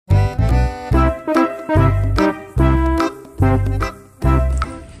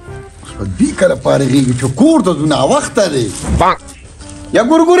کله فارغېږي چې کور ته ځو ناوخته دی یا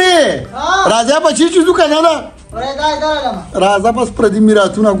ګورګورې راځه بچي چې ځو که نه ده راځه بس پردي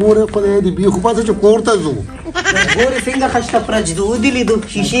میراثونه ګورې خدای دې بي خو پسه چې کور ته ځو ګورې څنګه خشته پرج دو دي لیدو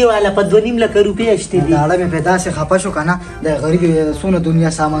شیشې والا په 2.5 لکه روپۍ شته دي داړه مې په داسې خفه شو که نه د غریب څونه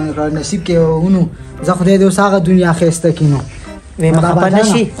دنیا سامان کړ نصیب کې ونو زه خدای دې اوس هغه دنیا ښایسته کړي نو ویمه خفه نه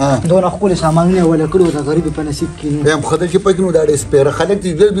شي دونه ښکلي سامانونه یې وله کړي د غریب په نصیب کې نو ویم خدای چې پکې نو دا ډېر سپېره خلک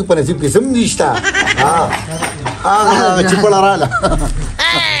دي دوی په نصیب کې څه هم نشته هغه چې بله راله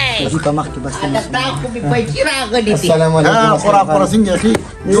ځي په مخ کې بس السلام علیکم خورا څنګه اخي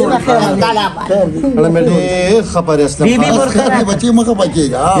اړه مې ډېر خبر اسلام بي بي ورکړه بچي مخه پکې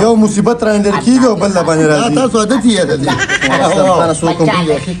یو مصیبت را اندر کیږي او بل باندې راځي تاسو عادت یې ده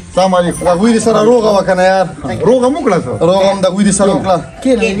السلام علیکم غوی سره روغه وکنه یار روغه موکړه روغه هم د غوی سره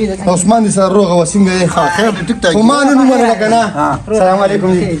وکړه عثمان سره روغه وسنګ ښه خیر دې ټیک ټاک خو ما نه نومره کنه السلام علیکم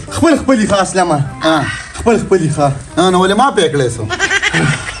خپل خاص لمه خپل ښه نو ولې ما پې کړی سو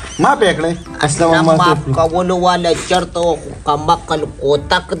ما پې کړی اسلام ما کولو والا چرته کمقل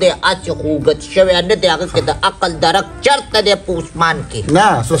کوتک دی اچ خوګت شوی نه دی هغه کې د عقل درک چرته دی په عثمان کې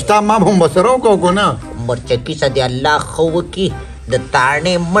نه سستا ما هم بسرو کو نه مرچکی سدی الله خو کی د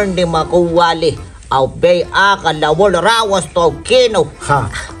تانې منډې مغواله او بیا هغه لوړ راوستو کینو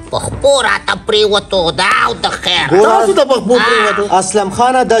په خپور راته پریوتو دا او د خیر تاسو ته په خپور پریوتو اسلم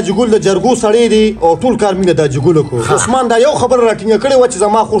خانه دا جګول د جرګو سړی دی او ټول کار مینه دا جګول کو عثمان دا یو خبر راټینګ کړي و چې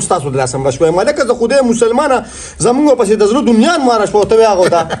زما خور تاسو د لاسم راشوي ملکه زه خدای مسلمانه زمونږ په د زړه دنیا مار شو ته هغه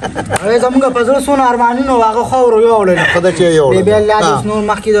دا زمونږ په زړه سونه ارمانونه هغه خور یو ولې خدای چې یو بیا الله دې نور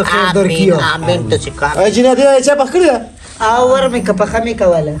مخکې د خیر درکیو امين ته شکار اجنه دې چې په کړی او ور مې که پخه مې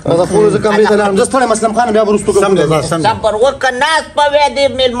کوله زه خو زه کمرې ته لاړم زه ستړی یم اسلم خان بیا به وروستو کوم صبر وکړه ناست په دې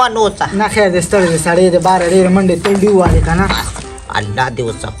مېلمنو ته نه خیر دې ستړی دی سړی د باره ډېرې منډې تل ډي ووالې که نه الله دې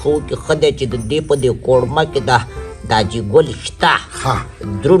وسخو کې ښه دی چې د دې په دې کوړمه کې دا جګول شته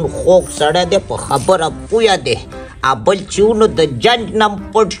درون خوږ سړی دی په خبره پویه دی بل چې ونو د جنج نم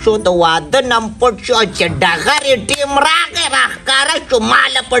پټ شو د واده نم پټ شو چې ډغر یې ټیم راغی راښکاره شو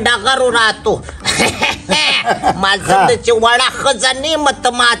ماله په ډغرو راتو ما زه د چې وړه ښځه نیمه ته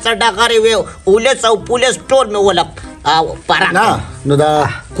ما څه ډغرې وې اولس او پولیس ټول مې ولک پره نه نو دا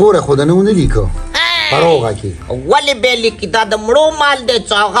کوره خو د نه ونه لیکو پروغه کې ولې به لیکي دا د مړو مال دی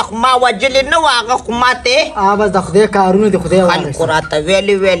چې هغه خو ما وجلې نه وه هغه خو ماتې بس د خدای کارونه د خدای خلکو راته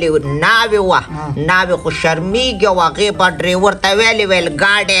ویلې ناوې وه ناوې خو شرمیږي او هغې به ډریور ته ویل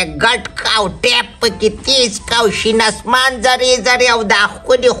ګاډی ګډ کا او ټیپ پکې تیز کا او شین اسمان زرې زرې او دا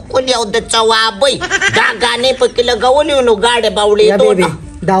ښکلې او د څوابۍ دا ګانې پکې لګولې نو ګاډی به وړېدو نه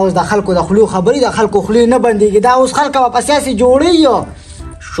دا اوس د خلکو د خولو خبرې د خلکو خولې نه بندېږي دا اوس خلک به په سیاسي جوړوي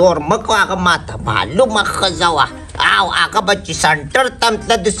شور مکو هغه ماته معلومه ښځه وه او هغه به چې سنټر ته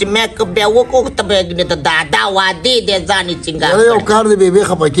تله داسې میک اپ بیا وکړو ته به د دادا وادې دی ځان یې څنګه یو کار دی بېبې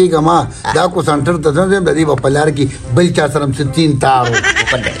خفه کېږه ما دا کو سنټر ته ځم د دې به په لار کې بل چا سره هم تین تار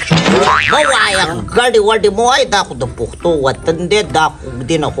مه وایه ګډې وډې مه وایه دا خو د پښتو وطن دی دا خو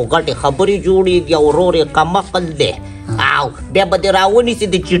دې نه خو ګټې خبرې جوړېږي او ورور یې کمقل دی او بیا به دې راونیسي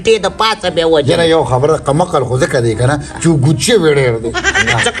د چیټې د پاسه بیا وجه یو خبره کمقل خو ځکه دی که نه چې اوږد شوی ډېر دی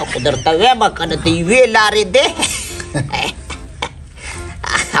ځکه خو درته ویمه که نه د یوې لارې دی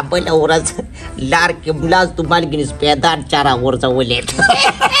بله ورځ لار کې ملاز تو مالګینې سپیدان چا راغورځولې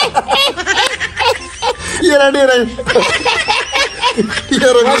یاره ډېره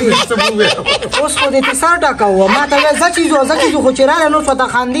اوس خو دې ته سر ډکوه ما ته ویل ځه چې ځو خو چې راله نو څه ته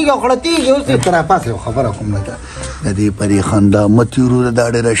خندېږي او خړتېږي اوس ته راپاسه یو خبره کوم لکه د دې پرې خندا مه تېرو دا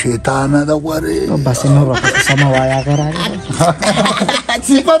ډېره شیطانه ده غورې بس نور ورته سمه وایه هغه راغله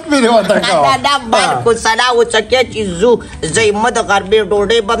صفت مې دې ورته کوه دا بلکل سلا وڅکې چې ځو زه یې مه د غرمې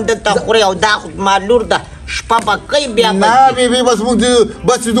ډوډۍ به هم دلته خورې او دا خو زما لور ده شپه به کوي بیا نه بېبې بس موږ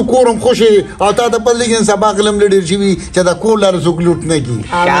بس د کور هم خوښ او تا ته بل لیکن سبا غلم له ډېر شوي چې د کور لاره څوک لوټ نه کړي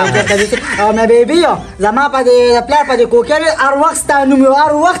او مې بېبي زما په د پلار په د کوکر هر وخت ستا نوم یو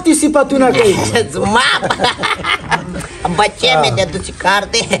هر وخت یې صفتونه کوي زما بچې مې د داسې کار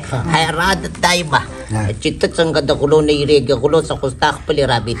دی حیران دایمه چې ته څنګه د غلو نه یېرېږې غلو څخه خو ستا خپلې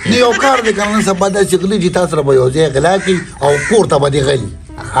رابطې یو کار دی که نن سبا داسې غلي چې تا سره به یو ځای غلا کړي او کور ته به دې غلي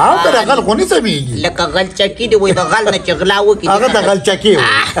او که د غل خو نه سمېږي لکه غلچکي دی وایي د غل نه چې غلا وکړي هغه د غلچکې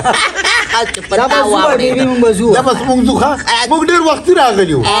دا به زو بېبي مونږ به زو دا بس مونږ ځو ښه مونږ ډېر وختي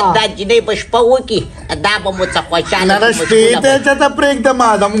راغلي وو دا جینۍ به شپه وکړي دا به مو څه خوشحاله نه نه شپې ته چاته پرېږدم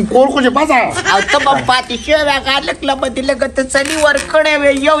زموږ کور خو چې پسه او ته به پاتې شوې هغه هلک له به دې لږه تسلي ورکړې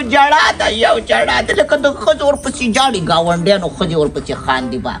وې یو ژړا ده یو ژړا ده لکه د ښځو ورپسې ژاړي ګاونډیانو ښځې ورپسې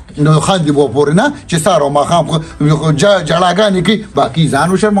خاندي باقي نو خاندي به پورې نه چې سهار او ماښام ژړاګانې کوي باقي ځان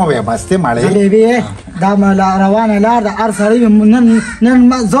وشرموې بس دی مړې بیبي دا روانه لار د هر سړی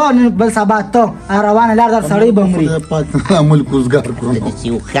نن زه نن بل سبا ته روانه لار د هر سړی به مري ملک اوزګار کړو داسې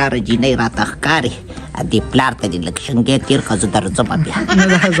هوښیاره جینۍ راته ښکاري دې پلار ته دې لږ شنګی تېر کړه زه درځمه بیا نه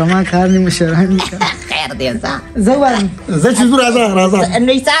دا زما کار نه مشران خیر دی ځه زه وایم زه چې ځو راځه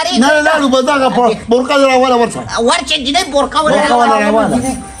نو ساري نه نه لاړو به دغه بورقه دې راواله ورشه ورچې جینۍ بورقه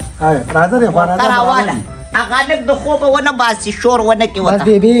راځه دی خوا راواله هغه هلک د خوبه ونه باسي شور ونه کې بس وته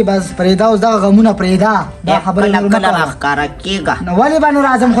بیبي بس پرېږده اوس دغه غمونه پرېږده دا خبرې نور مه کله کوه راښکاره کېږه نو ولې به نو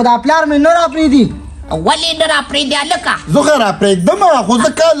راځم خو دا پلار مې نه راپرېږدي ولې نه راپرېږدې هلکه زه خو راپرېږدم خو زه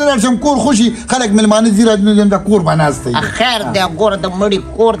کال لاړ شم کور خوشي خلک مېلمانه ځي راځي د کور به ناست دی خیر دی ګوره د مړي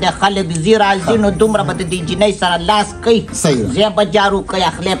کور دی خلک ځي راځي نو دومره به د دې جینۍ سره لاس کوي ځای به جارو کوي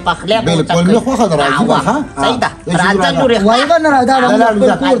اخلی پخلی به ورته بالکل مې خوښه ده راځي به صحیح ده راځه نورې وایي به نه دا به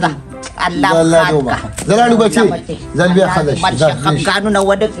خپل کور دی الله زلاړو بچي زل بیا خلک خفګانونه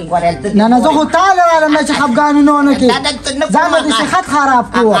ونه کړي ګورې نه نه زه خو تا لرم نه چې خفګانونه ونه کړي ځان به دې صحت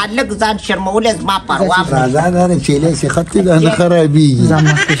خراب کړو هلک ځان شرمولی زما پروا راځه دا چیلې صحت دې نه خرابېږي ځان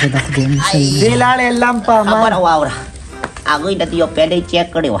مخکې شه د خدای مې دې لاړې لمپه خبره واوره هغوی نه د یو پیالۍ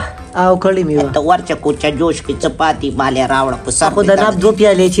چیک کړې وه او کړې مې وه ته ورچه کوچه جوش کړي څه پاتې مالې راوړه په سر خو د ناب 2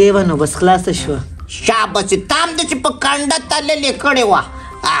 پیالې چې وه نو بس خلاصه شوه شابسې تام دې چې په کنډه تللې کړې وه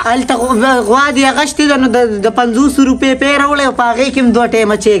هلته غوا دې اغشتې ده نو د 500 روپۍ پې راوړی او په هغې کې هم 2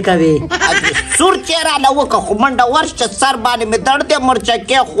 ټیمه چی کوې سور چې راله وکړه خو منډه ورشه سر باندې مې درد دی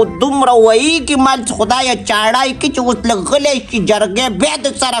مرچکې خو دومره وهېږي مال خدایه چاړی کې چې اوس لږ غلی شي جرګې بیا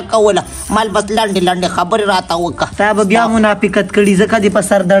د سره کوله مال بس لنډې لنډې خبرې راته وکړه تا به بیا منافقت کړي ځکه دې په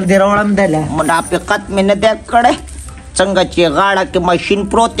سر درد دې راوړم دله منافقت مې نه دی کړی څنګه چې غاړه کې ماشین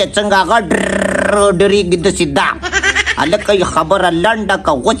پروت دی څنګه هغه ډرېږي داسې دا هلکه یې خبره لنډه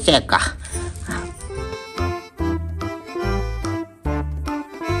که غوڅه که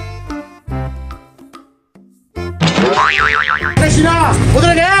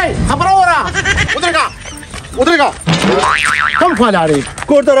ودرېږه کوم خوا لاړې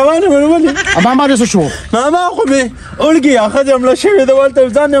کور ته روان یم ولې ماما دې څه شو ماما خو مې اړګي ښځې مړه شوې ده ورته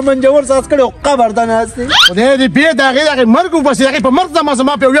ځان یې منجور ساس کړی او قبر ته ناست دی خدای دې بې د هغې مرګ وباسي هغې په مرګ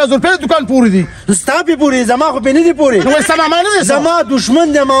زما په 1000 روپۍ دوکان پورې دي ستا پې پورې زما خو پې نه دي پورې نو ستا ماما نه دی زما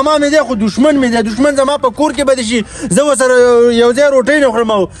دشمن دی ماما مې دی خو دشمن مې دی دشمن زما په کور کې به دي شي زه ورسره یو ځای روټۍ نه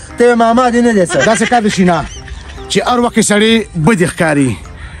خورم او ته ماما دې نه دی څه داسې کار دې شي نه چې هر وخت سړی بدې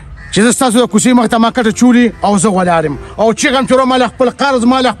ښکاري چې زه ستاسو د کوڅې مخ ته ما کټه چولي او زه ولاړ یم او چیغم چې مال خپل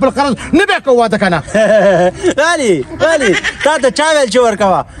قرض نه بیا کوو واده که نه ولې تا ته چا ویل چې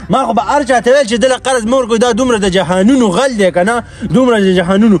ورکوه ما خو به هر چا ته ویل چې دله قرض مه ورکوي دا دومره د جهانونو غل دی که نه دومره د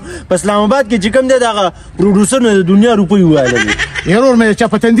جهانونو په اسلام آباد کې چې کوم دی دغه پروډوسر نه د دنیا روپۍ وویلی دی یرور مې چا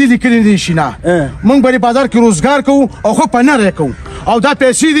په تندي لیکلي دي شي نه موږ به بازار کې روزګار کوو او خو په نره کوو او دا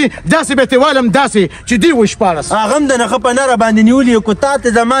پیسې دي داسې به تیوالم داسې چې دی و شپاړس هغه هم د نښه په نره باندې نیولي کو تا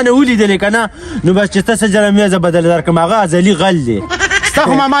ته زما نه ولیدلې که نه نو بس چې ته څه جرم یې زه بدل درکړم هغه ازلي غل دی ستا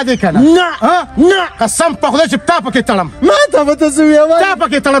خو ماما دی که نه نه قسم په خدای چې تا پکې تړم ما ته به ته څه ویې تا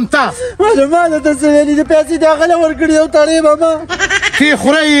پکې تړم تا ما ته ته څه ویلي د پیسې د هغه له ورکړي او تړې به ما چې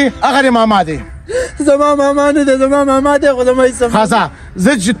خورئ هغه د ماما دی زما ماما نه دی زما ماما دی خو زما هېڅ ښه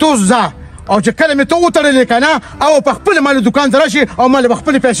زه چې تو ځه او چې کله مې ته وتړلې که نه او په خپل مال دوکان ته راشي او مال به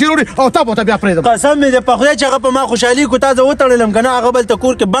خپلې پیسې وړي او تا به ورته بیا پرېږدم قسم مې دی په خدای چې هغه په ما خوشحالي کو تا زه وتړلم که نه هغه بل ته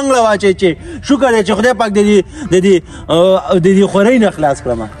کور کې بنګله واچوي چې شکر دی چې خدای پاک د دې خورۍ نه خلاص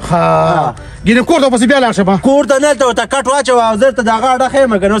کړم ګینې کور ته پسې بیا لاړ شم کور ته نه هلته ورته کټ واچوه او زه ته د هغه اډه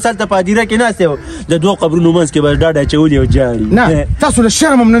ښیم که نه اوس هلته په هدیره کې ناست یو د 2 قبرونو منځ کې به ډاډ اچولي او جاړي نه تاسو له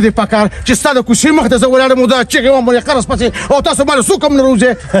شرم هم نه دی پکار چې ستا د کوڅې مخ ته زه ولاړم او دا چغې وم قرض پسې او تاسو باندې څوک هم نه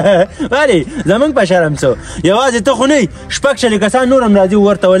روزې ولې زموږ په شرم څه یوازې ته خو نه یې شپږ شلې کسان نور هم راځي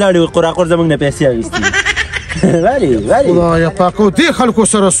ورته ولاړ وي قراقور زموږ نه پیسې اخیستي ولې خدایه پاکو دې خلکو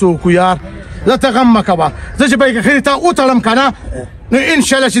سره څوک یار زه ته غم مه کوه زه چې به یې خیر تا وتړم که نه نو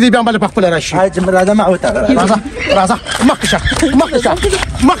انشاءالله چې دې بیا مله په خپله راشي راځه ما وتړه راځه مخکې شه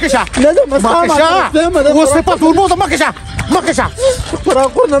اوس دې پات وربوزه مخکې شه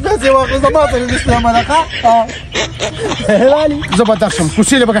قراقور نه پیسې واخله زما سره دې سلامه ده زه به درشم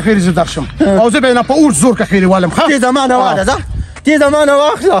کوڅې له به که خیر زه درشم او زه به یې نه په اوږد زور که خیرې والم ته زما نه واخله ځه ته زما نه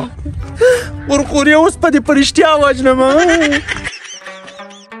واخله ورخور یې اوس په دې په رښتیا وژنم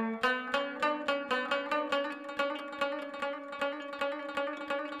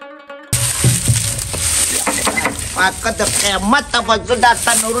پاکه د قیامته به زه دا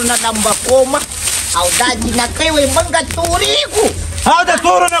تنورونه لمبه کوم او دا جنکۍ وایي موږ تورېږو او د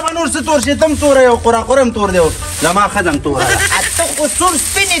تورو نه به نور څه تور شي تم توره یو قراقور هم تور دی زما ښځه هم توره ده ته خو سور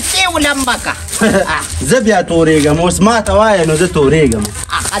سپینې تیو لمبه که زه بیا تورېږم اوس ما ته وایه نو زه تورېږم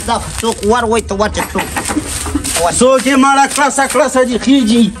ښځه څوک ور وایي ته ورته څوک یې مړه کړسه کړسه دي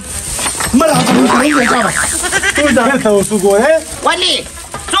خېږي ټول دلته اوس وګورې ولې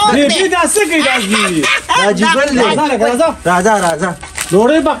څوک دی دا څه کوي دا زوی دا جګل دی راځه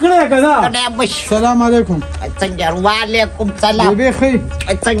ډوډۍ پخړې که نه سلام علیکم څنګه وعلیکم سلام بیبي ښه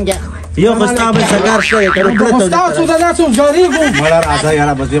څنګه یو خو ستا بل سګار شوی که نه پرته ستاسو د داسې جارېږو مړه راځه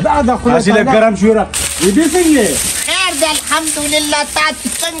یاره بس دا خو هسې لږ ګرم شو یاره بیبي څنګه یې خیر دی الحمدلله تا چې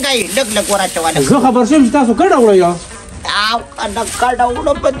څنګه یې لږ لږ وراچوله زه خبر شوم چې تاسو کډه وړئ او کنه کډه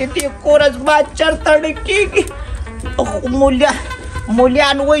وړه په دې کور زما چرته ډه کېږي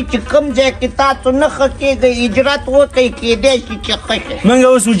مولیان وایي چې کوم ځای کې تاسو نه ښه کېږئ اجرت وکئ کېدی شي چې ښه شئ موږ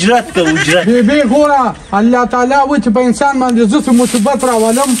اوس اجرت کوو اجرت بیبي ګوره الله تعالی وایي چې په انسان باندې زه څه مصیبت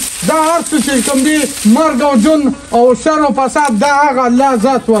راولم دا هر څه چې کوم دی مرګ او ژوند او شر او فساد دا هغه الله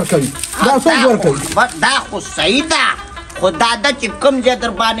ذات ورکوي دا څوک ورکوي دا خو صحیح ده خو دا ده چې کوم ځای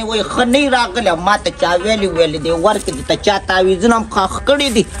در باندې وایي ښه نه راغلی ما ته چا ویلي دی ورکړي دي ته چا تعویضونه هم ښخ کړي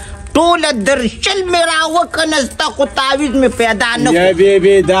دي ټوله درشل مې راوکنه ستا خو تعویض مې پیدا نه یا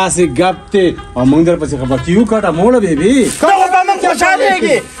بیبي داسې ګپ دی او موږ در پسې خبر کیو کټه موړه بیبي ته خو به موږ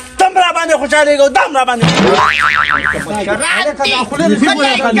خوشحالېږي تم را باندې خوشحالېږي او دم را باندې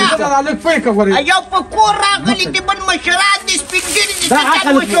یو په کور راغلي دي بل مشران دي سپین ږیري دي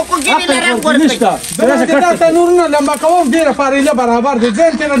شوکوګیري له رنګ ورکوي دا تنورونه لمبه کوم ډېره فاریله برابر دي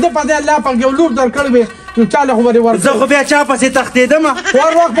ځین چې نه ده په دې الله پاک یو لور درکړی وي نو چاله خو به دې ورکړي زه خو بیا چا پسې تښتېدم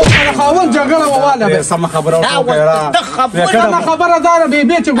هر وخت به سره خاوند جګړه وواله به سمه خبره وکړه سمه خبره دا ده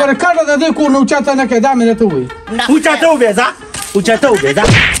بیبي چې ګوره کډه د دې کور نه اوچاته نه کوي دا مې درته ووایي اوچاته وبېځه اوچاته وبېځه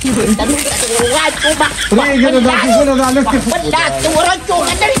پرېږده دا څیزونه دا هلک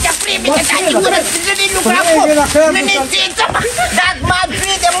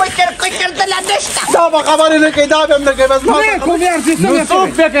دا به خبرې نه کوي دا به هم نه کوي بس نو څوک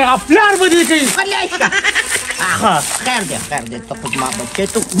بیا کوي افلار به دې کوي خیر دی ته خو زما بچی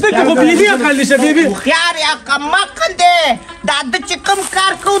ته دلته خو بیبي عقل نشه بیبي هوښیار یې عقلمقل دی دا ده چې کوم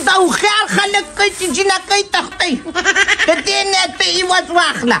کار کوو دا هوښیار خلک کوي چې جنکۍ تښتئ د دې نه ته عوض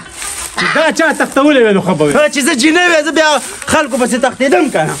واخله دا چا تختولی وی نو خبرې چې زه جینۍ وی زه بیا خلکو پسې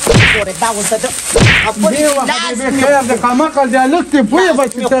تښتېدم که نه ګورې دا اوس د خیر د قمقل دی هلک دی پوهې به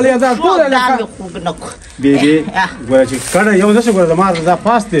چې سړی دا ټوله لکه بیبي ګوره چې کډه یو نه شي ګوره زما دا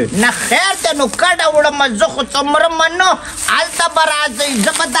پاس دی نه خیر دی نو کډه وړم زه خو څه مرمه نه هلته به راځئ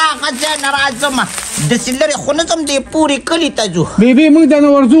زه به د هغه ځای نه راځم داسې لرې خو نه ځم دې پورې کلي ته ځو بیبي موږ د نه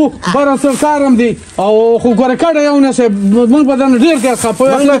ورځو بره سرکار هم دی او خو ګوره کډه یو نه شي موږ به درنه ډېر ګاز خفه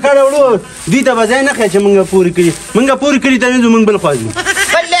موږ کډه وړو دوی ته به ځای نه ښایي چې موږ پورې کړي موږ پورې کړي ته نه ځو موږ بل خوا ځو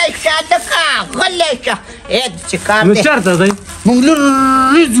غلی شه لکه غلی شه چې کار نو دی چېرته ځئ موږ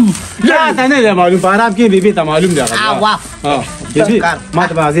لرې ځو یا ته نه دی معلوم په آرام کې بیبي ته معلوم دی بیبي ما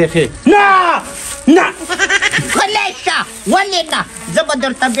ته به ځای ښې نه غلی شه ولې نه زه به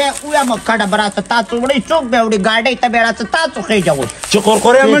درته بیا ووایم کډه به راته تاسو وړئ څوک به وړي ګاډۍ ته بیا راته تاسو خېجوئ چې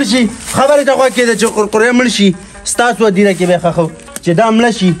قرقرې مړ شي خبرې ته غوږ کېده چې قرقرې مړ شي ستاسو هدیره کې به یې ښخو چې دا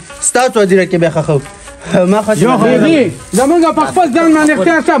مړه شي ستاسو هدیره کې به یې ښخو بیبي زمونږ په خپل ځان باندې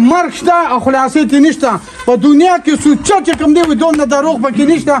اختیار شته مرګ شته او خلاصې کې نشته په دنیا کې سوچه چې کوم دی وي دومره دروغ پکې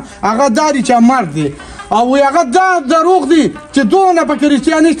نشته هغه دا دی چې مرګ دی او هغه دا دروغ دی چې دونه پکې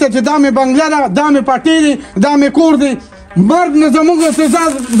رښتیا نشته چې دا مې بنګله ده دا مې پټۍ دی دا مې کور دی مرګ نه زموږ سزا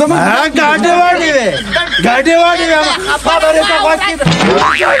زموږ ګاډې واړې وې ګاډې واړې وې خبرې ته غوږ کېده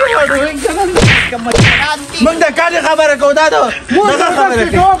موږ د کاڼې خبره کوو دا دغه خبره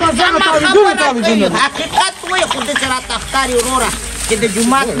کوي حقیقت وایي خو داسې راته ښکاري وروره چې د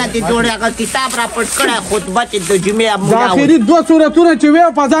جومات نه دې جوړې هغه کتاب را پټ کړی خطبه چې د جمعې د آخري دوه صورتونه چې وې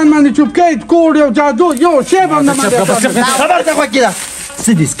په ځان باندې چوپ کوي کوډ یو جادو یو شی به هم نه خبره ته غوږ کېده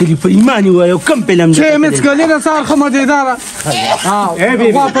څه دې څکلي په ایمان یې وایه کوم فلم چې مې څکلي ده سهار ښه مزېداره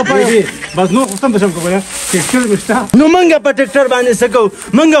بس نور خو ستم ته شم کولی ټکټر مې شته نو موږ په ټکټر باندې څه کوو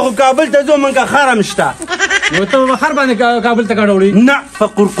موږ خو کابل ته ځو موږ خر هم شته نو ته به خر باندې کابل ته کډه وړي نه په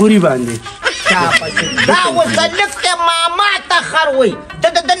قرقوري باندې دا اوس هلک دی ماما ته خر وایي ته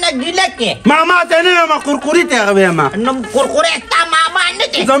د ده نه ګیله کې ماما ته نه یم قرقوري ته هغه وایم نو قرقورې ستا ماما نه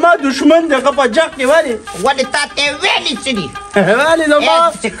دی زما دشمن دی هغه په جګ کې ولې ولې تا ته یې ویلي څه دي ولې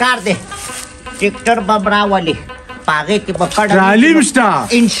زما چې کار دی ټکټر به م راولې په هغې کې به کډه تعلیم شته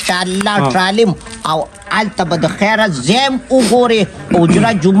انشاءالله تعلیم او هلته به د خیره ځای هم وګورې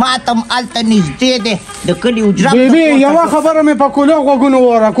حجره جومات هم هلته نږدې دی د کلي حجره بیبي یوه خبره مې په کوله غوږونو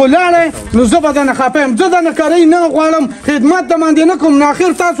ووره که لاړې نو زه به درنه خفه یم زه درنه کرۍ نه غواړم خدمت د باندې نه کوم نو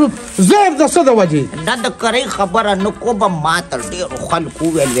اخر تاسو ضعف د څه د وجې نه د کرۍ خبره نه کومه ما ته ډېرو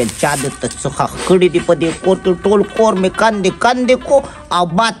خلکو وویل چا درته څه ښخ کړي دي په دې کور کې ټول کور مې کندې کو او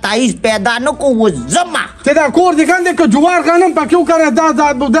ما تایز پیدا نه کو اوس ځمه چې دا کور دې کندې که جوار غنم پکې وکړې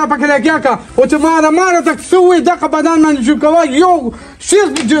دا پکې لګیا که او چې ماره ته څه ووایي دغه بدن باندې شو کوه یو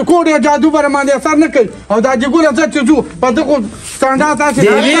شیخ کور یا جادو بره باندې اثر نه کوي او دا جګوله زه چې ځو په دغو سټنډا تاسې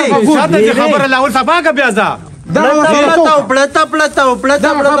شاته چې خبره لاول سبا که بیا ځه دا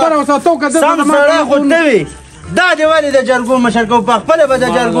خبره اوسه توکه سم سړی خو نه وي دا دې ولې د جرګو مشر کو په خپله به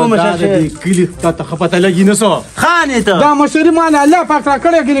د جرګو مشر شي کلي تا ته ښه پته لګي نه څه خانې ته دا مشري مال الله پاک را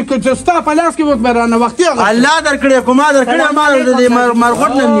کړی چې ستا په لاس کې به رانه وختي الله درکړې کو ما درکړې ما د دې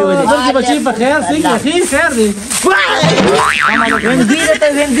مرغوټ نه نیولې بچي په خیر سي خیر دی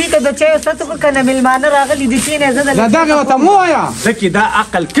وینځي ته د چای ستو کنه ملمانه راغلي دي چې نه زده دغه ورته مو وایه ځکه دا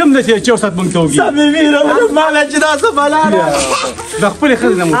عقل کم دی چې چوسات مونږ ته وږي سمې ویره ماله چې دا څه بلا د خپلې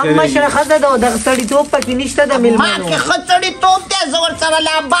ښځې نه مونږ هم مشره ښځه ده او دغه سړیتوب پکې نشته د ما مېلمنو کې ښه سړیتوب دی زه ورسره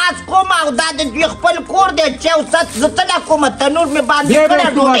لامباز کوم او دا د دوی خپل کور دی چې او ست زه تله کومه تنور مې باندې کړی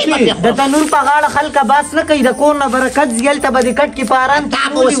ډوډۍ به د تنور په غاړه خلکه باس نه کوي د کور نه برکت زیلته به د کټ کې په ارام دا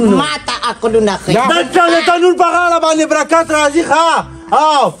به اوس ما ته عقلونه ښیي دلته د تنور په غاړه باندې برکت راځي ښه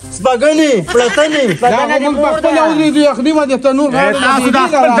او سپګنې پړتنې دا موږ په خپل اوري دي یخني باندې تنور تاسو دا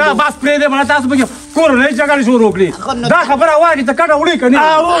خپل دا بس پرې دی مړه تاسو به کورنۍ جګړې شروع کړي دا خبره وایي چې کډه وړي که نه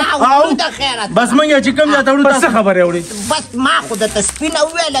او د خیره بس مونږ چې کوم ځای ته وړو بس څه خبرې وړي بس ما خو درته سپینه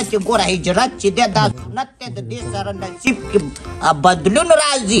وویله چې ګوره هجرت چې دی دا سنت دی د دې سره نصیب کې بدلون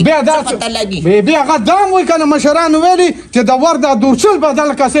راځي بیا دا څه پته لګي بیا هغه دا هم وایي که نه مشرانو ویلي چې د ورده دورشل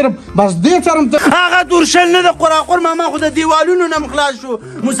بدل که صرف بس دې سره هم هغه دورشل نه د قراقور ماما خو د دیوالونو نه خلاص شو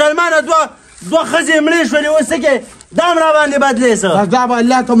مسلمانه دوه ښځې مړې شولې اوس څه کې دا هم را باندې بدلې څه دا به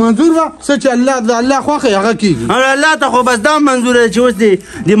الله ته منظور وه څه چې الله خوښ یې هغه کېږي الله ته خو بس دا هم منظوره ده چې اوس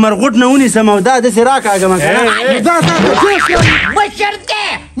د مرغوټ نه ونیسم او دا داسې راکاږم مشر دی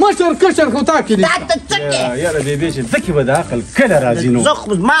مشر کشر خو تا کې دي دا ته څه کې یاره بیبي چې ځکه به د عقل کله راځي نو زه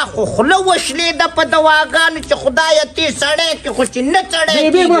خو ما خو خوله وشلېده په دواګانو چې خدایه تی سړی کې خو چې نه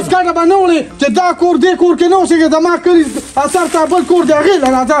سړی بیبي بس کډه به نه وړې چې دا کور دې کور کې نه اوسېږي د ما کلي اثر ته بل کور د هغې له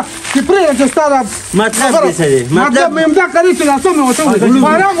راځه چې پرېږده چې ستا دا مطلب دې څه دی مطلب مې همدا کړی چې دا څه مې ورته وویل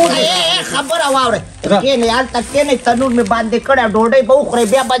باران وکړې خبره واورئ کښېنئ هلته کښېنئ تنور مې باندې کړی ډوډۍ به وخورئ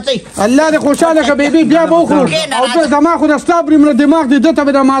بیا به ځئ الله دې خوشحاله کړه بیبي بیا به وخورو او ته زما خو د ستا برېمره دماغ دی ده ته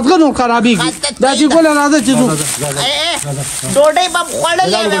به د مازغه نور خرابېږي دا چې ګوله راځه چې ځو ډوډۍ به م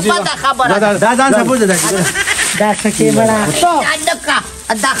خوړلې وې بده خبره دا ځان څه پوزه ده دا ښکې مړه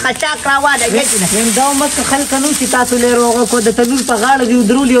دا خشاک راواله دا مت خلک نو چې تاسو له روغه کو د تنور په غاړه دی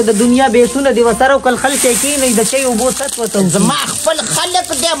درولي او د دنیا بیتونه دی وسره کل خلک کینې د چي وبو ست وته زما خپل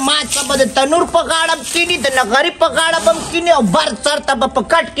خلک دی ما ته به د تنور په غاړه کینی د نغری په غاړه بم کینی او بر سر ته به په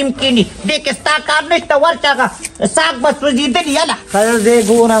کټ کیم کینی دې کې ستا کار نشته ورچا ساګ بس وزیدل یلا خیر دې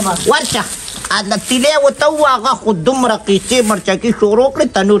ګونه ما ورچا ادله تیلې ورته هغه خو دومره قیسې مرچکي شروع کړې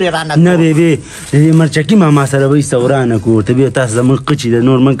تنور یې رانه نه بیبي د مرچکي ماما سره به ایسته ورانه کړو ورته بیا تاسو زموږ قچي د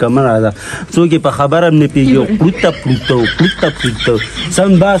نور من که مه راځه څوک یې په خبره هم نه پوهېږي پلوته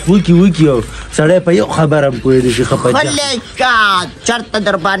سم باس وکي او سړی په یو خبره هم پوهېږي چې ښه په خلک چرته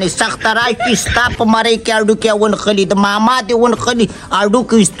در باندې سخته راشي ستا په مرۍ کې هډوکي ونښلي د ماما دې ونښلي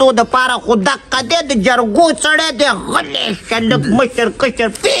هډوکو ایستو دپاره خو دقه دی د جرګو سړی دی غلی شلک مشر کشر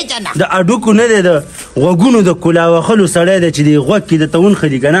پېژنه د هډوکو نه دی د غوږونو د کلا وهلو سړی دی چې د غوږ کې درته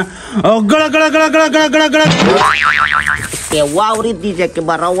ونښلي که نه او ګړه ګړه ګړه ګړه ګړه ګړه ګړه واورې دي چې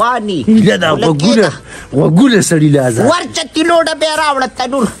به رواني بیا دا غوږونه سړي له ازار ورچه تیلوډه بیا راوړه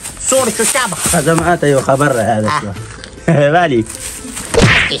تنور سوړ شو شابه زما ته یو خبر را یاده شوه والي